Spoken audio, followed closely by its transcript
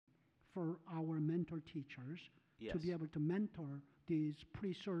for our mentor teachers Yes. to be able to mentor these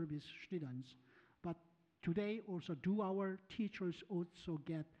pre-service students. But today also, do our teachers also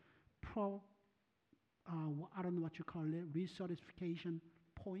get I don't know what you call it, recertification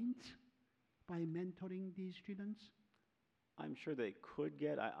points by mentoring these students? I'm sure they could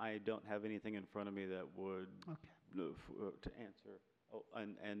get. I don't have anything in front of me that would Okay. To answer. Oh,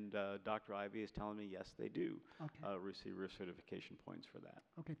 and Dr. Ivy is telling me yes, they do Okay. receive recertification points for that.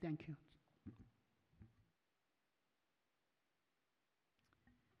 Okay, thank you.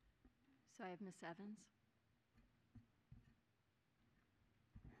 So I have Ms. Evans.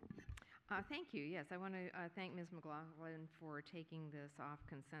 Thank you. Yes, I want to thank Ms. McLaughlin for taking this off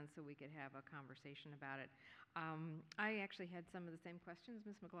consent so we could have a conversation about it. I actually had some of the same questions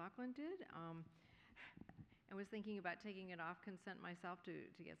Ms. McLaughlin did. I was thinking about taking it off consent myself to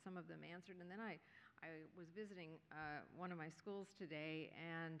get some of them answered. And then I was visiting one of my schools today,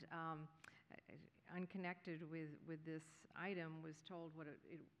 and unconnected with this item, was told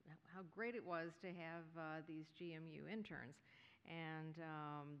how great it was to have these GMU interns. And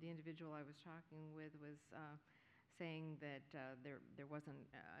the individual I was talking with was saying that there wasn't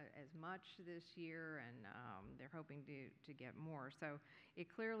as much this year, and they're hoping to get more. So it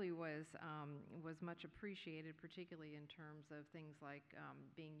clearly was much appreciated, particularly in terms of things like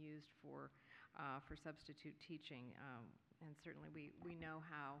being used for substitute teaching. And certainly we know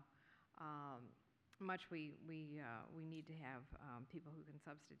how much we need to have people who can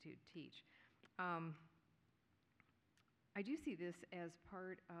substitute teach. I do see this as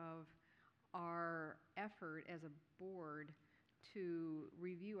part of our effort as a board to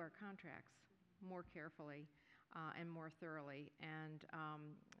review our contracts more carefully and more thoroughly. And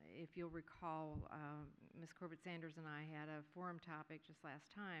if you'll recall, Ms. Corbett-Sanders and I had a forum topic just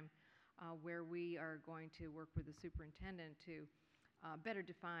last time where we are going to work with the superintendent to better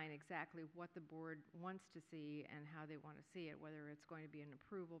define exactly what the board wants to see and how they want to see it, whether it's going to be an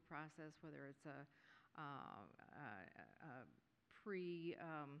approval process, whether it's a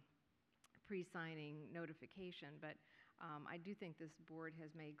pre-signing notification. But I do think this board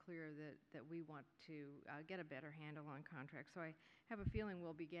has made clear that we want to get a better handle on contracts. So I have a feeling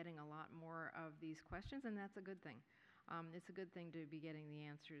we'll be getting a lot more of these questions, and that's a good thing. It's a good thing to be getting the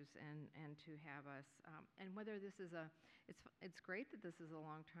answers and to have us, and whether this is it's great that this is a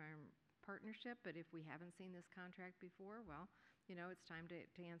long-term partnership, but if we haven't seen this contract before, well, it's time to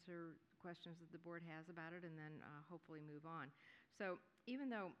answer questions that the board has about it, and then hopefully move on. So even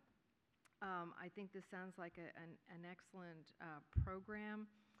though I think this sounds like an excellent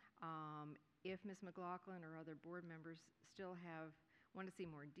program, if Ms. McLaughlin or other board members still want to see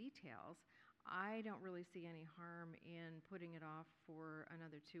more details, I don't really see any harm in putting it off for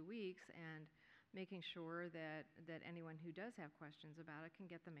another 2 weeks and making sure that anyone who does have questions about it can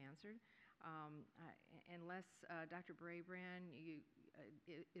get them answered. Unless Dr. Brabrand,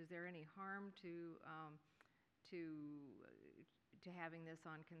 is there any harm to having this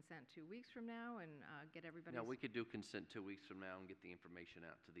on consent 2 weeks from now and get everybody? No, we could do consent 2 weeks from now and get the information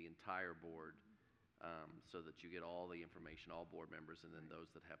out to the entire board. So that you get all the information, all board members, and then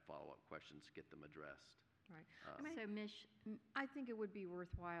those that have follow-up questions get them addressed. Right. I I think it would be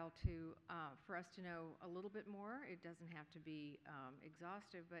worthwhile for us to know a little bit more. It doesn't have to be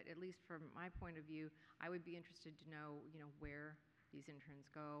exhaustive, but at least from my point of view, I would be interested to know, where these interns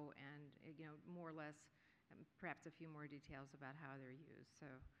go, and more or less, perhaps a few more details about how they're used. So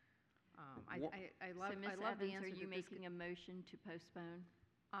I love Ms. the Evans, answer. are you making a motion to postpone?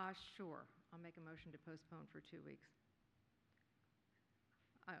 Sure. I'll make a motion to postpone for 2 weeks.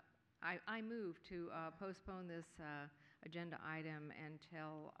 I move to postpone this agenda item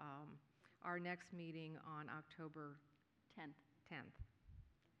until our next meeting on October 10th.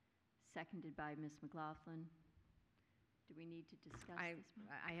 Seconded by Ms. McLaughlin. Do we need to discuss this one?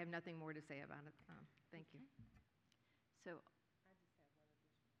 I have nothing more to say about it. Thank you. So,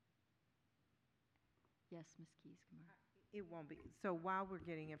 yes, Ms. Keys-Gamarra. It won't be. So while we're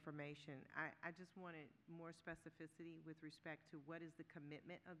getting information, I just wanted more specificity with respect to what is the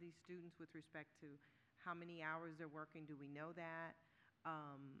commitment of these students with respect to how many hours they're working. Do we know that?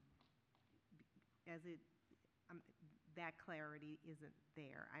 That clarity isn't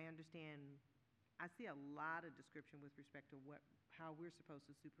there. I understand. I see a lot of description with respect to how we're supposed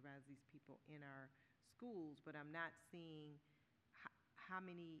to supervise these people in our schools, but I'm not seeing how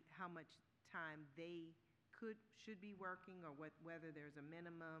much time they should be working, or whether there's a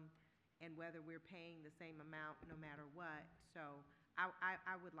minimum, and whether we're paying the same amount no matter what. So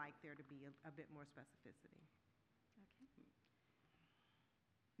I would like there to be a bit more specificity. Okay.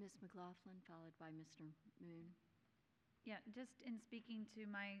 Ms. McLaughlin, followed by Mr. Moon. Yeah, just in speaking to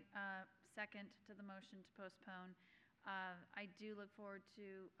my second to the motion to postpone, I do look forward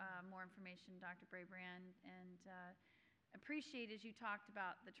to more information, Dr. Brabrand, and appreciate as you talked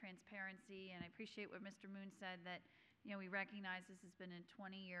about the transparency, and I appreciate what Mr. Moon said that, we recognize this has been a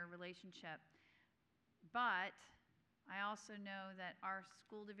 20-year relationship. But I also know that our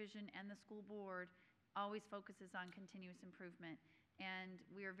school division and the school board always focuses on continuous improvement. And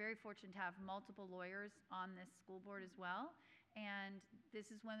we are very fortunate to have multiple lawyers on this school board as well. And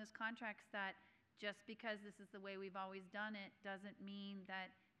this is one of those contracts that just because this is the way we've always done it doesn't mean that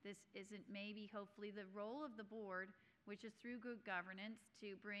this isn't maybe hopefully the role of the board, which is through good governance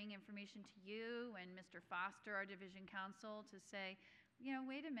to bring information to you and Mr. Foster, our division counsel, to say,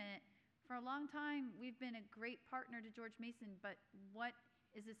 wait a minute, for a long time we've been a great partner to George Mason, but what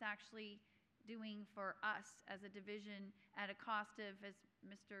is this actually doing for us as a division at a cost of, as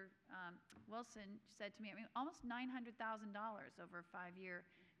Mr. Wilson said to me, almost $900,000 over a 5-year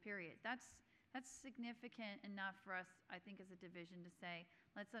period. That's significant enough for us, I think, as a division to say,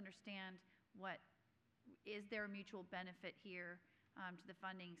 let's understand what is there a mutual benefit here to the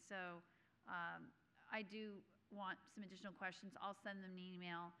funding. So I do want some additional questions. I'll send them an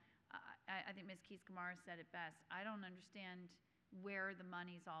email. I think Ms. Keys-Gamarra said it best. I don't understand where the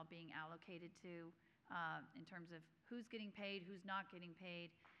money's all being allocated to in terms of who's getting paid, who's not getting paid.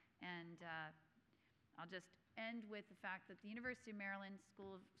 And I'll just end with the fact that the University of Maryland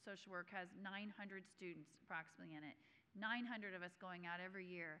School of Social Work has 900 students approximately in it. 900 of us going out every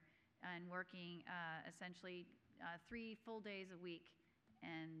year and working essentially 3 full days a week.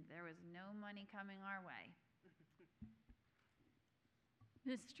 And there was no money coming our way.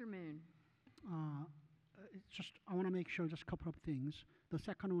 Mr. Moon. I want to make sure just a couple of things. The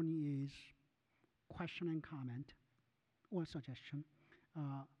second one is question and comment or suggestion.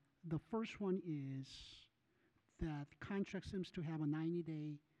 The first one is that contract seems to have a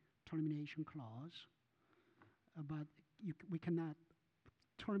 90-day termination clause, but we cannot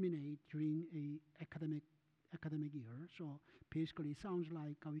terminate during a academic year. So basically, it sounds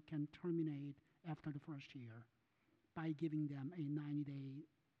like we can terminate after the first year by giving them a 90-day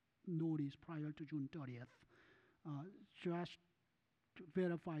notice prior to June 30th. Just to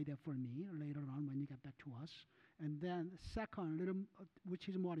verify that for me later on when you get back to us. And then second, which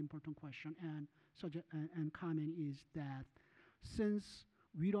is a more important question and comment is that since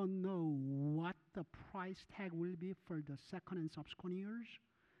we don't know what the price tag will be for the second and subsequent years,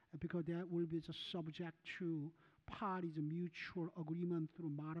 because that will be just subject to parties' mutual agreement through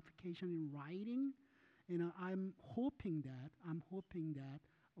modification in writing. I'm hoping that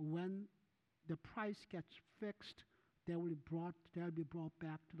when the price gets fixed, that will be brought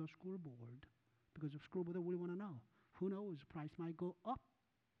back to the school board, because the school board will want to know. Who knows? The price might go up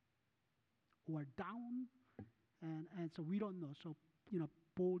or down, and so we don't know. So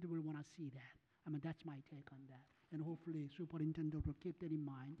board will want to see that. That's my take on that, and hopefully superintendent will keep that in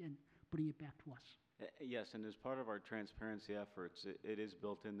mind and bring it back to us. Yes, and as part of our transparency efforts, it is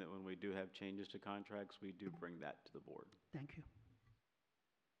built in that when we do have changes to contracts, we do bring that to the board. Thank you.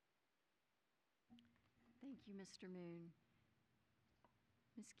 Thank you, Mr. Moon.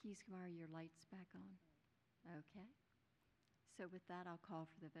 Ms. Keys-Gamarra, your light's back on? Okay. So with that, I'll call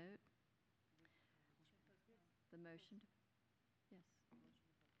for the vote. The motion? Yes.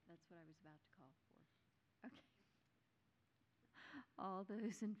 That's what I was about to call for. Okay. All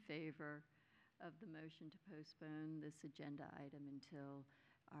those in favor of the motion to postpone this agenda item until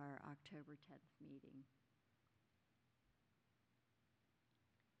our October 10th meeting?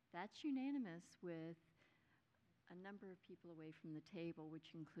 That's unanimous with a number of people away from the table,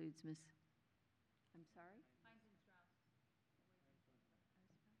 which includes Ms. I'm sorry? Hines and Strauss.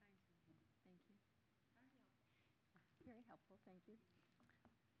 Thank you. Very helpful, thank you.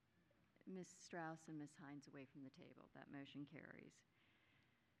 Ms. Strauss and Ms. Hines away from the table. That motion carries.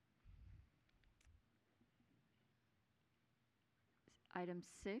 Item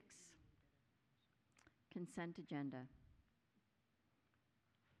 6, consent agenda.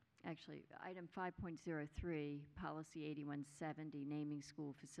 Actually, item 5.03, policy 8170, naming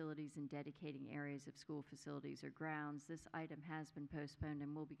school facilities and dedicating areas of school facilities or grounds. This item has been postponed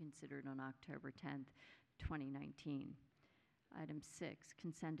and will be considered on October 10th, 2019. Item 6,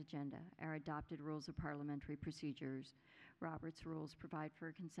 consent agenda. Our adopted rules of parliamentary procedures. Robert's rules provide for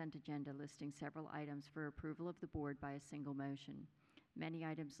a consent agenda listing several items for approval of the board by a single motion. Many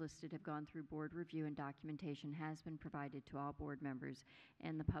items listed have gone through board review and documentation has been provided to all board members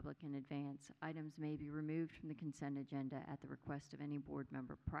and the public in advance. Items may be removed from the consent agenda at the request of any board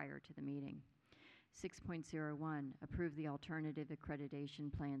member prior to the meeting. 6.01, approve the alternative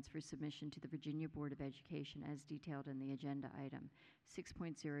accreditation plans for submission to the Virginia Board of Education as detailed in the agenda item.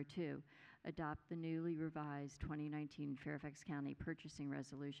 6.02, adopt the newly revised 2019 Fairfax County Purchasing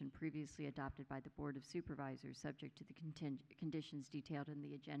Resolution previously adopted by the Board of Supervisors, subject to the conditions detailed in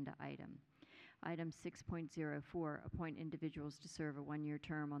the agenda item. Item 6.04, appoint individuals to serve a one-year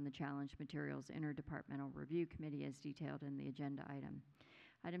term on the Challenge Materials Interdepartmental Review Committee as detailed in the agenda item.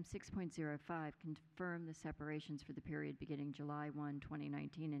 Item 6.05, confirm the separations for the period beginning July 1,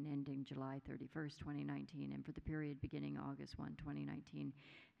 2019 and ending July 31st, 2019, and for the period beginning August 1, 2019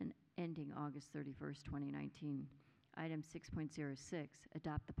 and ending August 31st, 2019. Item 6.06,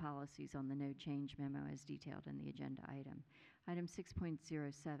 adopt the policies on the no change memo as detailed in the agenda item. Item 6.07,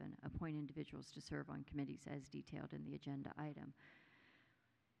 appoint individuals to serve on committees as detailed in the agenda item.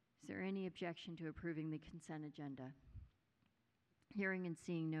 Is there any objection to approving the consent agenda? Hearing and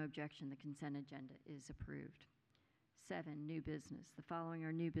seeing no objection, the consent agenda is approved. 7, new business. The following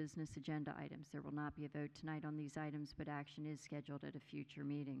are new business agenda items. There will not be a vote tonight on these items, but action is scheduled at a future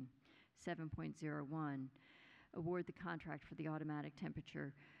meeting. 7.01, award the contract for the automatic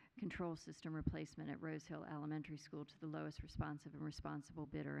temperature control system replacement at Rose Hill Elementary School to the lowest responsive and responsible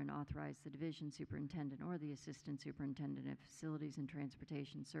bidder, and authorize the division superintendent or the assistant superintendent of facilities and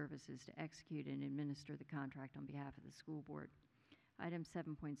transportation services to execute and administer the contract on behalf of the school board. Item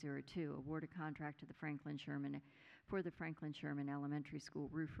 7.02, award a contract to the Franklin Sherman Elementary School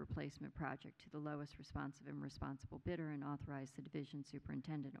roof replacement project to the lowest responsive and responsible bidder, and authorize the division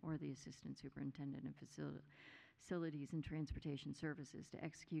superintendent or the assistant superintendent of facilities and transportation services to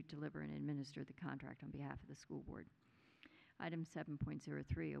execute, deliver, and administer the contract on behalf of the school board. Item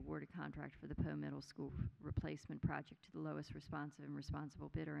 7.03, award a contract for the Poe Middle School replacement project to the lowest responsive and responsible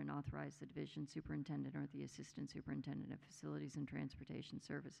bidder, and authorize the division superintendent or the assistant superintendent of facilities and transportation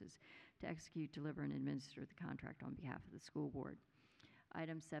services to execute, deliver, and administer the contract on behalf of the school board.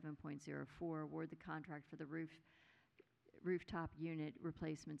 Item 7.04, award the contract for the rooftop unit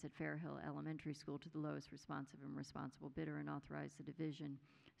replacements at Fair Hill Elementary School to the lowest responsive and responsible bidder, and authorize the division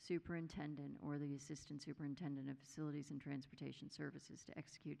superintendent or the assistant superintendent of facilities and transportation services to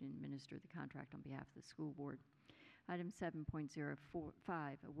execute and administer the contract on behalf of the school board. Item 7.05,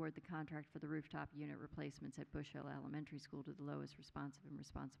 award the contract for the rooftop unit replacements at Bush Hill Elementary School to the lowest responsive and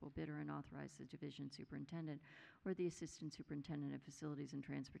responsible bidder, and authorize the division superintendent or the assistant superintendent of facilities and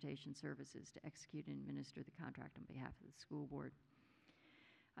transportation services to execute and administer the contract on behalf of the school board.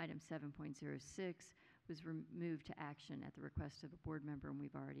 Item 7.06 was moved to action at the request of a board member, and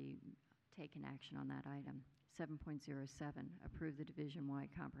we've already taken action on that item. 7.07, approve the division-wide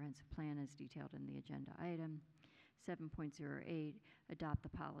comprehensive plan as detailed in the agenda item. 7.08, adopt the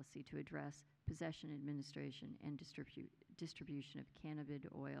policy to address possession, administration, and distribution of cannabis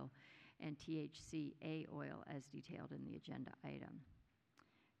oil and THCA oil as detailed in the agenda item.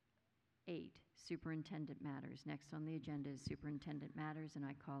 8, superintendent matters. Next on the agenda is superintendent matters, and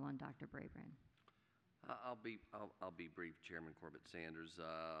I call on Dr. Brabrand. I'll be brief, Chairman Corbett Sanders.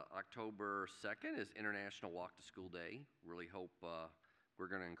 October 2nd is International Walk to School Day. Really hope we're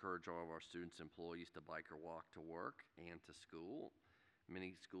going to encourage all of our students and employees to bike or walk to work and to school.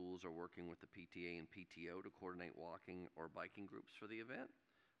 Many schools are working with the PTA and PTO to coordinate walking or biking groups for the event.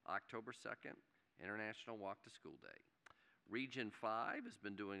 October 2nd, International Walk to School Day. Region 5 has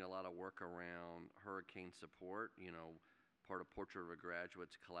been doing a lot of work around hurricane support, part of Portrait of a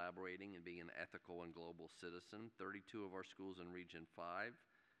Graduate's collaborating and being an ethical and global citizen. 32 of our schools in Region 5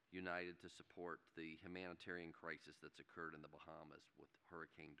 united to support the humanitarian crisis that's occurred in the Bahamas with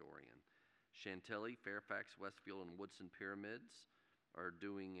Hurricane Dorian. Chantilly, Fairfax, Westfield, and Woodson Pyramids are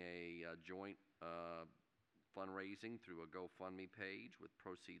doing a joint fundraising through a GoFundMe page with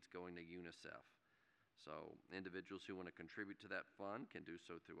proceeds going to UNICEF. So individuals who want to contribute to that fund can do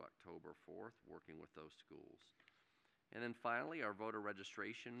so through October 4th, working with those schools. And then finally, our voter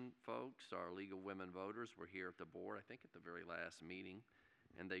registration folks, our League of Women Voters, were here at the board, I think at the very last meeting,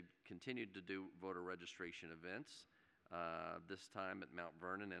 and they continued to do voter registration events. This time at Mount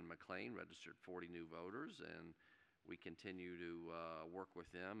Vernon and McLean, registered 40 new voters, and we continue to work with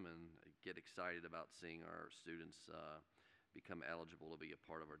them and get excited about seeing our students become eligible to be a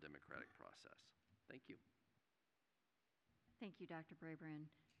part of our democratic process. Thank you. Thank you, Dr. Brabrand.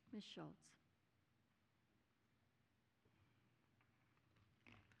 Ms. Schultz.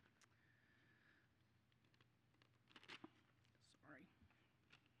 Sorry.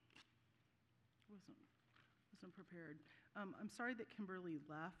 Wasn't prepared. I'm sorry that Kimberly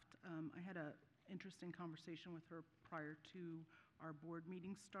left. I had an interesting conversation with her prior to our board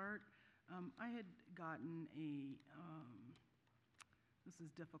meeting start. I had gotten this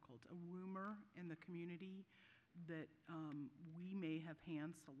is difficult, a rumor in the community that we may have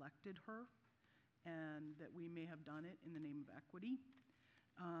hand-selected her and that we may have done it in the name of equity.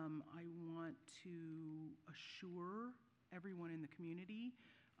 I want to assure everyone in the community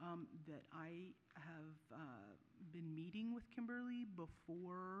that I have been meeting with Kimberly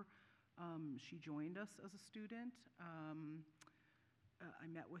before she joined us as a student. I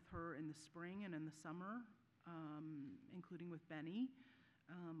met with her in the spring and in the summer, including with Benny,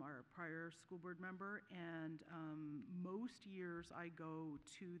 our prior school board member. And most years I go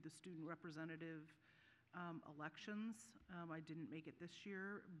to the student representative elections. I didn't make it this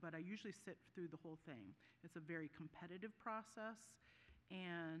year, but I usually sit through the whole thing. It's a very competitive process,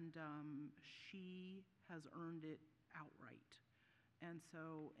 and she has earned it outright. And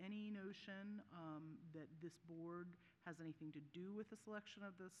so any notion that this board has anything to do with the selection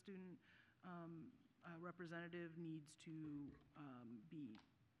of the student representative needs to be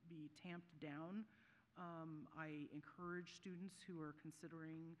tamped down. I encourage students who are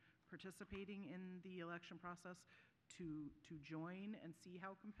considering participating in the election process to join and see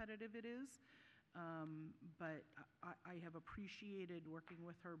how competitive it is. But I have appreciated working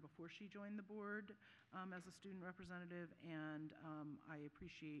with her before she joined the board as a student representative, and I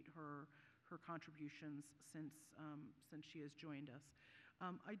appreciate her contributions since she has joined us.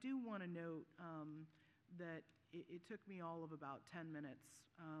 I do want to note that it took me all of about 10 minutes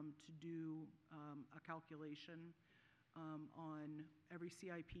to do a calculation on every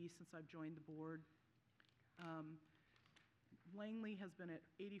CIP since I've joined the board. Langley has been at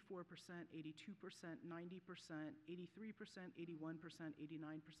 84%, 82%, 90%, 83%, 81%,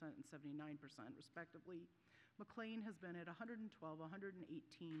 89%, and 79%, respectively. McLean has been at 112, 118,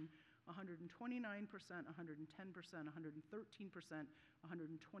 129%, 110%, 113%, 122%,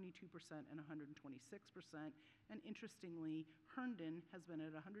 and 126%. And interestingly, Herndon has been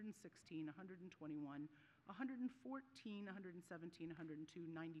at 116, 121, 114, 117, 102,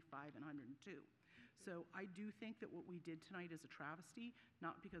 95, and 102. So I do think that what we did tonight is a travesty,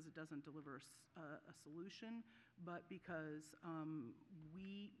 not because it doesn't deliver a solution, but because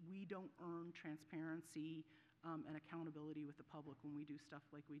we don't earn transparency and accountability with the public when we do stuff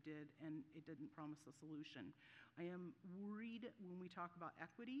like we did, and it didn't promise a solution. I am worried when we talk about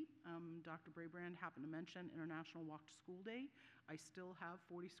equity. Dr. Brabrand happened to mention International Walk to School Day. I still have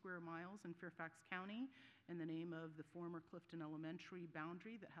 40 square miles in Fairfax County in the name of the former Clifton Elementary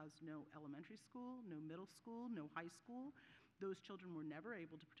boundary that has no elementary school, no middle school, no high school. Those children were never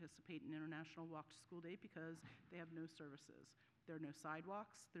able to participate in International Walk to School Day because they have no services. There are no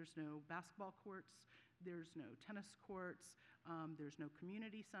sidewalks, there's no basketball courts, there's no tennis courts, there's no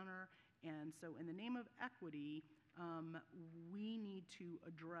community center. And so in the name of equity, we need to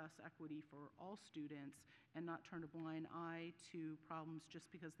address equity for all students and not turn a blind eye to problems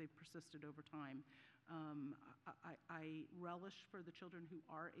just because they've persisted over time. I relish for the children who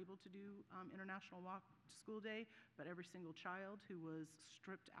are able to do International Walk to School Day, but every single child who was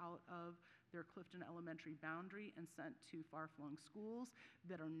stripped out of their Clifton Elementary boundary and sent to far-flung schools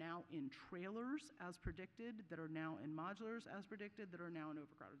that are now in trailers as predicted, that are now in modulars as predicted, that are now in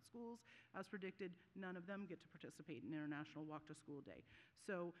overcrowded schools as predicted, none of them get to participate in International Walk to School Day.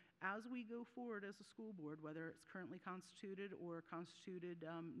 So as we go forward as a school board, whether it's currently constituted or constituted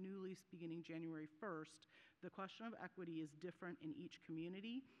newly beginning January 1st, the question of equity is different in each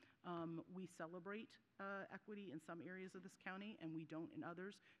community. We celebrate equity in some areas of this county, and we don't in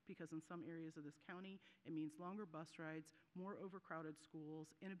others, because in some areas of this county, it means longer bus rides, more overcrowded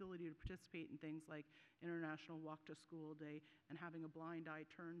schools, inability to participate in things like International Walk to School Day, and having a blind eye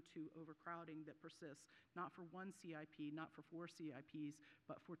turned to overcrowding that persists, not for one CIP, not for 4 CIPs,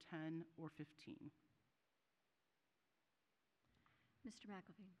 but for 10 or 15. Mr.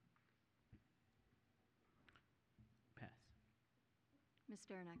 McElveen. Pass. Ms.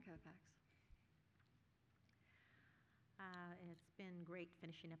 Derenak Kovacs. It's been great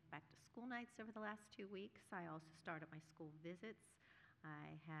finishing up back to school nights over the last 2 weeks. I also started my school visits.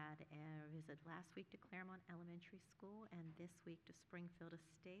 I had a visit last week to Claremont Elementary School and this week to Springfield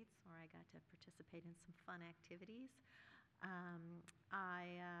Estates, where I got to participate in some fun activities.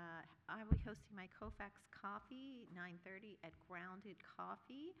 I will be hosting my Kofax Coffee, 9:30 at Grounded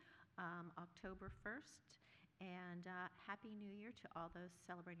Coffee, October 1st. And Happy New Year to all those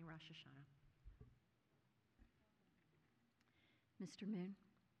celebrating Rosh Hashanah. Mr. Moon.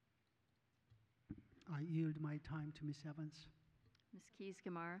 I yield my time to Ms. Evans. Ms.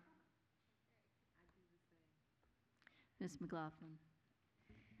 Keys-Gamarra. Ms. McLaughlin.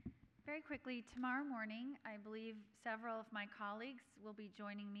 Very quickly, tomorrow morning, I believe several of my colleagues will be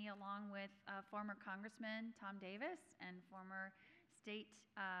joining me along with former Congressman Tom Davis and former State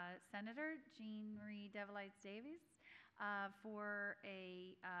Senator Jean Marie Devilites Davies for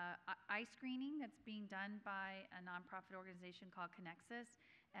a eye screening that's being done by a nonprofit organization called Connexus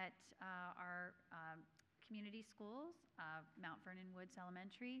at our community schools, Mount Vernon Woods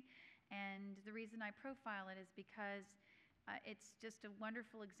Elementary. And the reason I profile it is because it's just a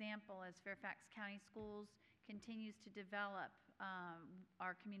wonderful example as Fairfax County Schools continues to develop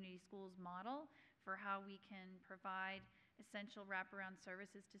our community schools model for how we can provide essential wraparound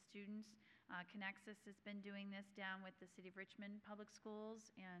services to students. Connexus has been doing this down with the City of Richmond Public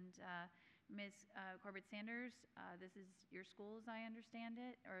Schools, and Ms. Corbett Sanders, this is your school as I understand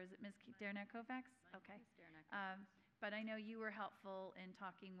it, or is it Ms. Darnell Kovacs? Okay. But I know you were helpful in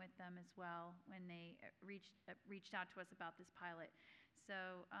talking with them as well when they reached out to us about this pilot.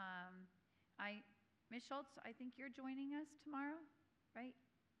 So Ms. Schultz, I think you're joining us tomorrow, right?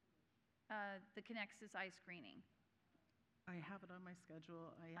 The Connexus eye screening. I have it on my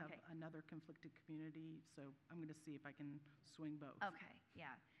schedule. I have another conflicted community, so I'm going to see if I can swing both. Okay,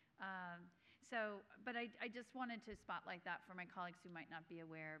 yeah. But I just wanted to spotlight that for my colleagues who might not be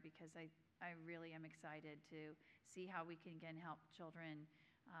aware, because I really am excited to see how we can again help children.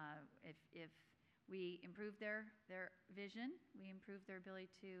 If we improve their vision, we improve their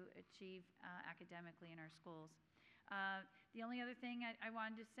ability to achieve academically in our schools. The only other thing I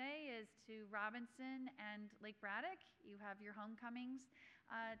wanted to say is to Robinson and Lake Braddock, you have your homecomings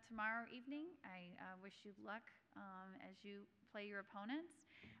tomorrow evening. I wish you luck as you play your opponents.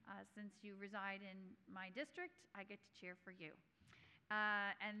 Since you reside in my district, I get to cheer for you.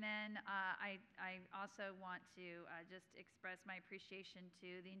 And then I also want to just express my appreciation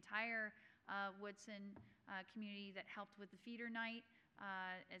to the entire Woodson community that helped with the feeder night.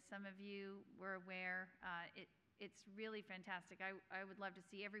 As some of you were aware, it's really fantastic. I would love to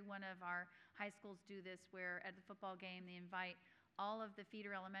see every one of our high schools do this, where at the football game they invite all of the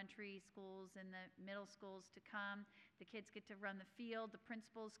feeder elementary schools and the middle schools to come. The kids get to run the field. The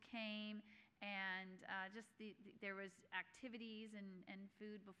principals came, and there was activities and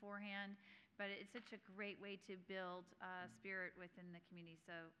food beforehand. But it's such a great way to build spirit within the community.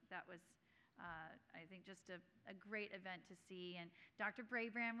 So that was, I think, just a great event to see. And Dr.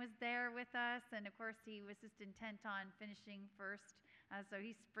 Brabrand was there with us, and of course he was just intent on finishing first. So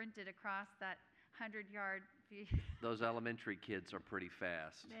he sprinted across that 100-yard. Those elementary kids are pretty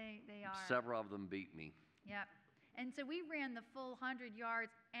fast. They are. Several of them beat me. Yep. And so we ran the full 100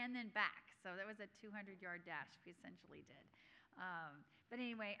 yards and then back. So that was a 200-yard dash we essentially did. But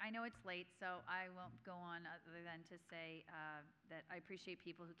anyway, I know it's late, so I won't go on other than to say that I appreciate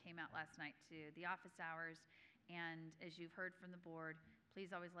people who came out last night to the office hours. And as you've heard from the board,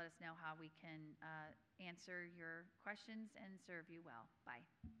 please always let us know how we can answer your questions and serve you well. Bye.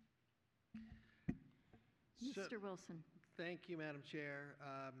 Mr. Wilson. Thank you, Madam Chair.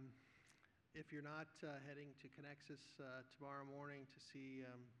 If you're not heading to Connexus tomorrow morning to see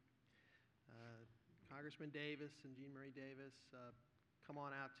Congressman Davis and Jean Marie Davis, come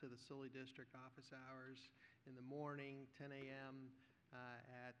on out to the Sully District office hours in the morning, 10 a.m.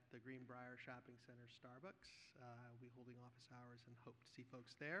 At the Greenbrier Shopping Center Starbucks. We'll be holding office hours and hope to see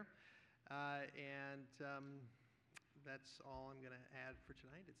folks there. That's all I'm going to add for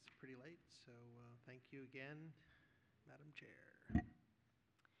tonight. It's pretty late, so thank you again, Madam Chair.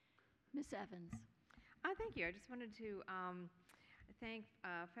 Ms. Evans. Thank you. I just wanted to thank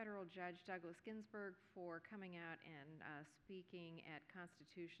Federal Judge Douglas Ginsburg for coming out and speaking at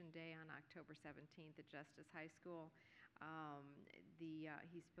Constitution Day on October 17th at Justice High School.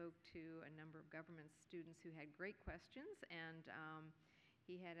 He spoke to a number of government students who had great questions, and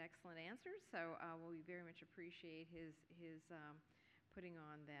he had excellent answers. So we very much appreciate his putting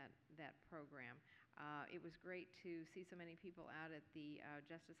on that program. It was great to see so many people out at the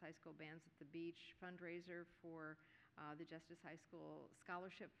Justice High School Bands at the Beach fundraiser for the Justice High School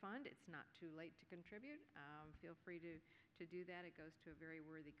Scholarship Fund. It's not too late to contribute. Feel free to do that. It goes to a very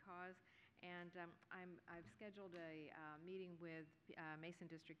worthy cause. And I've scheduled a meeting with Mason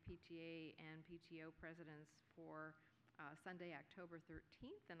District PTA and PTO presidents for Sunday, October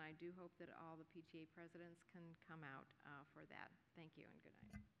 13th, and I do hope that all the PTA presidents can come out for that. Thank you and good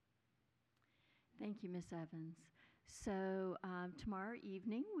night. Thank you, Ms. Evans. So tomorrow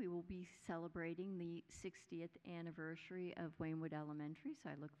evening we will be celebrating the 60th anniversary of Waynewood Elementary, so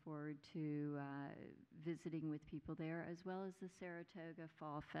I look forward to visiting with people there, as well as the Saratoga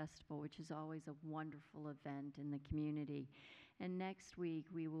Fall Festival, which is always a wonderful event in the community. And next week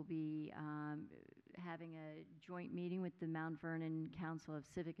we will be having a joint meeting with the Mount Vernon Council of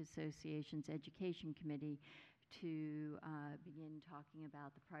Civic Associations Education Committee to begin talking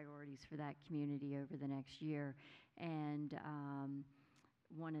about the priorities for that community over the next year. And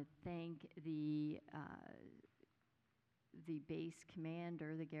want to thank the base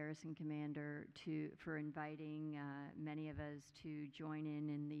commander, the garrison commander, for inviting many of us to join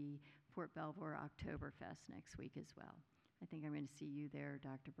in the Fort Belvoir Oktoberfest next week as well. I think I'm going to see you there,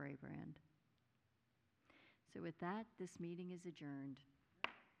 Dr. Braybrand. So with that, this meeting is adjourned.